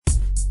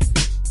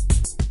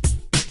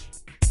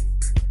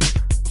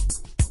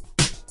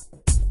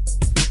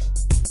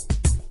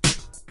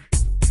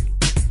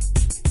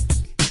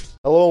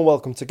Hello and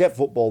welcome to Get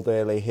Football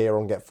Daily here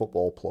on Get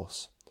Football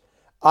Plus.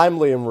 I'm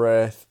Liam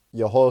Wraith,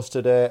 your host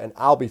today, and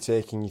I'll be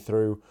taking you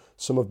through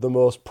some of the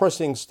most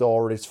pressing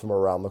stories from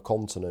around the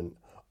continent,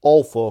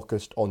 all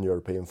focused on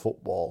European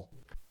football.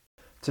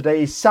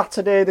 Today is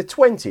Saturday the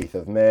 20th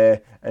of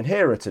May, and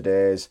here are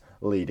today's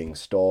leading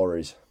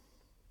stories.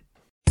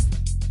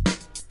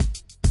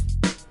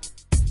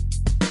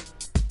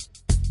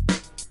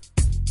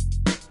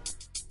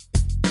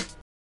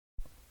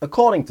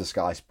 According to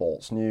Sky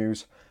Sports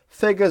News,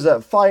 figures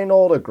at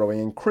Feyenoord are growing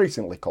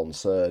increasingly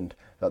concerned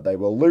that they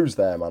will lose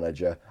their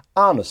manager,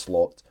 Arne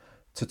Slot,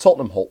 to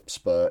Tottenham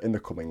Hotspur in the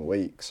coming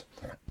weeks.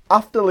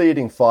 After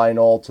leading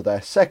Feyenoord to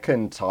their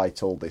second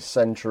title this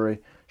century,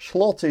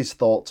 Slot is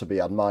thought to be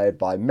admired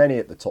by many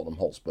at the Tottenham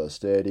Hotspur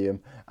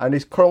Stadium and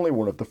is currently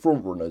one of the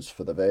frontrunners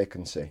for the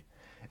vacancy.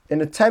 In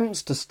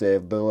attempts to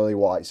stave the Lily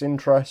Whites'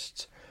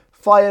 interests,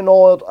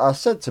 Feyenoord are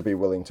said to be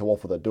willing to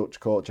offer the Dutch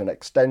coach an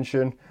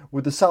extension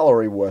with the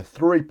salary worth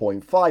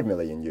 €3.5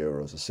 million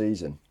a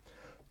season.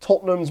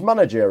 Tottenham's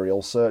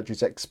managerial search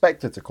is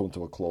expected to come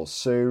to a close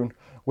soon,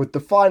 with the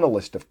final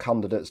list of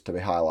candidates to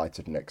be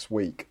highlighted next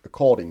week,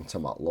 according to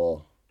Matt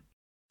Law.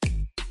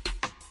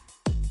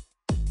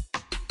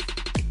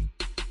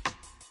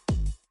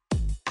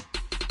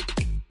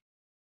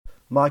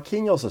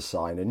 Marquinhos has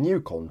signed a new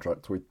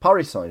contract with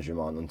Paris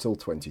Saint-Germain until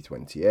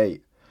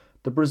 2028.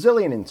 The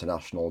Brazilian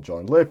international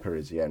joined Le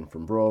Parisien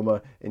from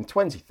Roma in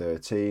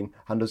 2013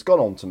 and has gone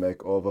on to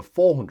make over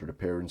 400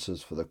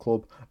 appearances for the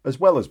club, as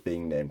well as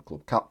being named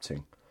club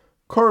captain.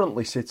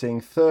 Currently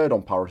sitting third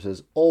on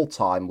Paris's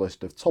all-time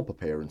list of top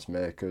appearance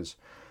makers.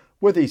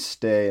 With his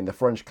stay in the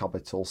French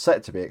capital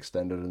set to be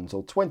extended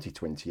until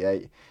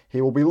 2028,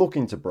 he will be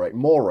looking to break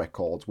more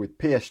records with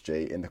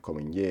PSG in the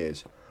coming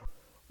years,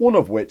 one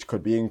of which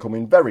could be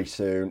incoming very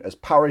soon as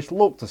Paris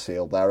look to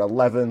seal their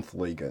 11th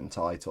Ligue 1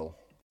 title.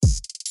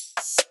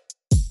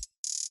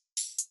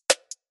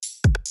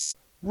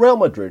 Real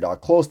Madrid are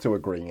close to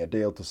agreeing a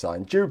deal to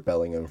sign Jude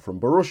Bellingham from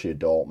Borussia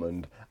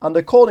Dortmund, and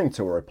according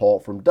to a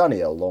report from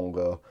Daniel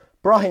Longo,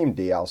 Brahim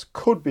Diaz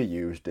could be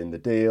used in the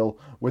deal,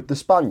 with the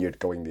Spaniard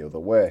going the other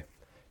way.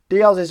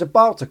 Diaz is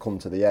about to come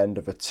to the end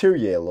of a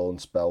 2-year loan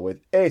spell with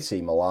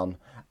AC Milan,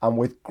 and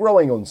with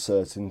growing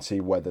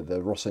uncertainty whether the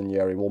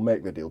Rossoneri will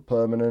make the deal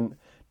permanent,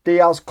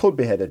 Diaz could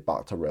be headed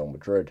back to Real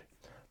Madrid.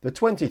 The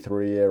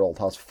 23-year-old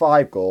has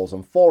 5 goals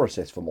and 4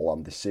 assists for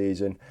Milan this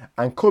season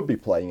and could be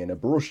playing in a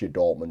Borussia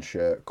Dortmund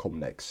shirt come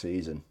next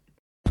season.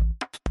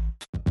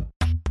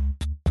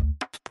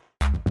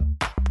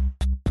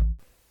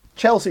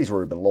 Chelsea's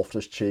Ruben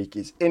Loftus-Cheek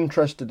is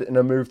interested in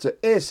a move to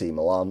AC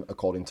Milan,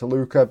 according to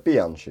Luca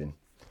Bianchin.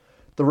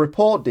 The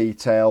report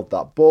detailed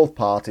that both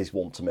parties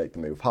want to make the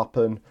move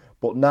happen,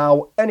 but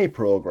now any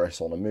progress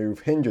on a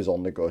move hinges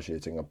on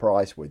negotiating a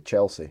price with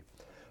Chelsea.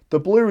 The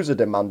Blues are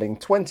demanding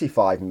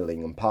 £25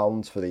 million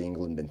for the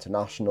England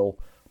international,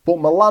 but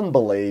Milan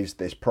believes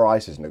this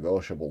price is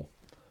negotiable.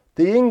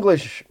 The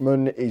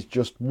Englishman is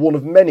just one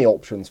of many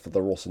options for the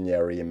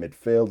Rossoneri in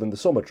midfield in the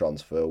summer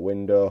transfer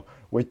window,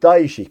 with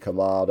Daichi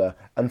Kamada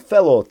and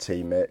fellow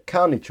teammate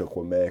Carney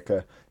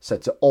Chukwuemeka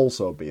said to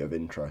also be of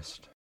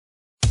interest.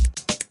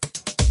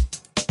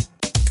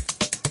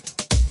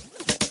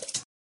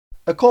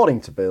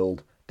 According to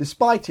Bild,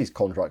 despite his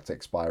contract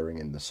expiring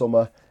in the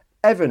summer,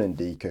 Evan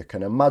Ndika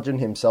can imagine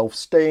himself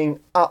staying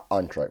at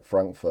Eintracht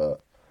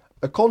Frankfurt.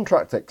 A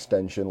contract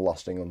extension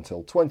lasting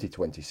until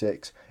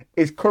 2026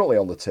 is currently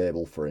on the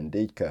table for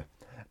Ndika,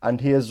 and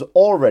he has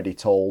already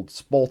told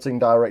sporting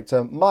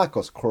director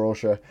Marcos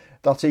Kroesche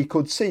that he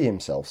could see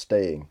himself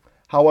staying.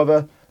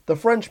 However, the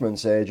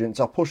Frenchman's agents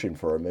are pushing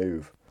for a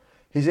move.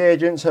 His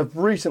agents have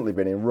recently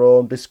been in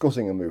Rome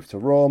discussing a move to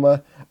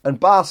Roma, and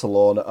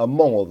Barcelona,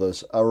 among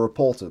others, are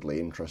reportedly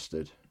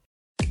interested.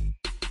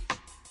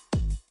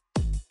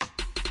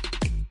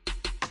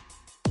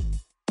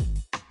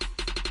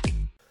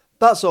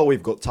 That's all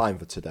we've got time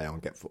for today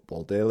on Get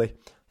Football Daily.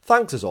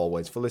 Thanks as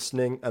always for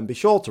listening, and be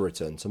sure to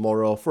return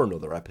tomorrow for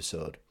another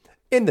episode.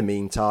 In the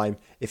meantime,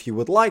 if you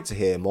would like to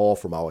hear more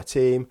from our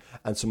team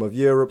and some of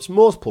Europe's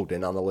most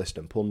plugged-in analysts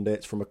and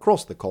pundits from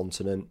across the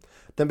continent,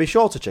 then be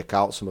sure to check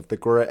out some of the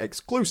great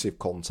exclusive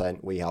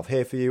content we have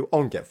here for you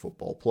on Get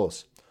Football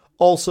Plus.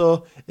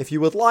 Also, if you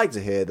would like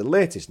to hear the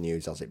latest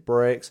news as it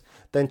breaks,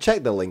 then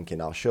check the link in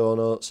our show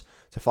notes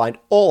to find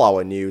all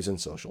our news and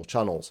social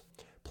channels.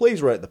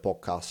 Please rate the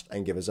podcast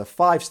and give us a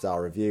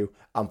 5-star review,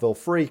 and feel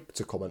free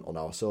to comment on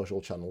our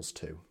social channels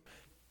too.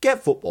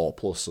 Get Football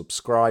Plus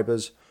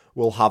subscribers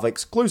will have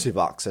exclusive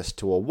access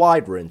to a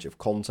wide range of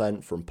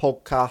content from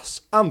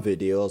podcasts and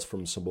videos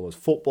from some of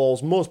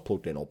football's most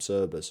plugged in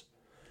observers.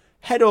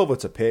 Head over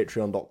to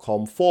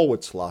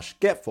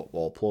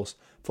patreon.com/getfootballplus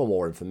for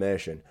more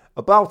information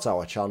about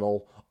our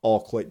channel,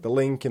 or click the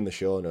link in the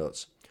show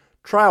notes.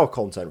 Try our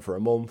content for a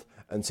month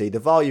and see the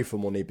value for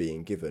money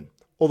being given.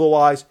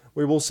 Otherwise,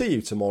 we will see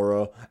you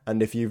tomorrow,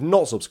 and if you've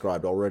not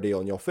subscribed already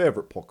on your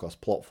favourite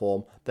podcast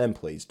platform, then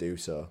please do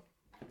so.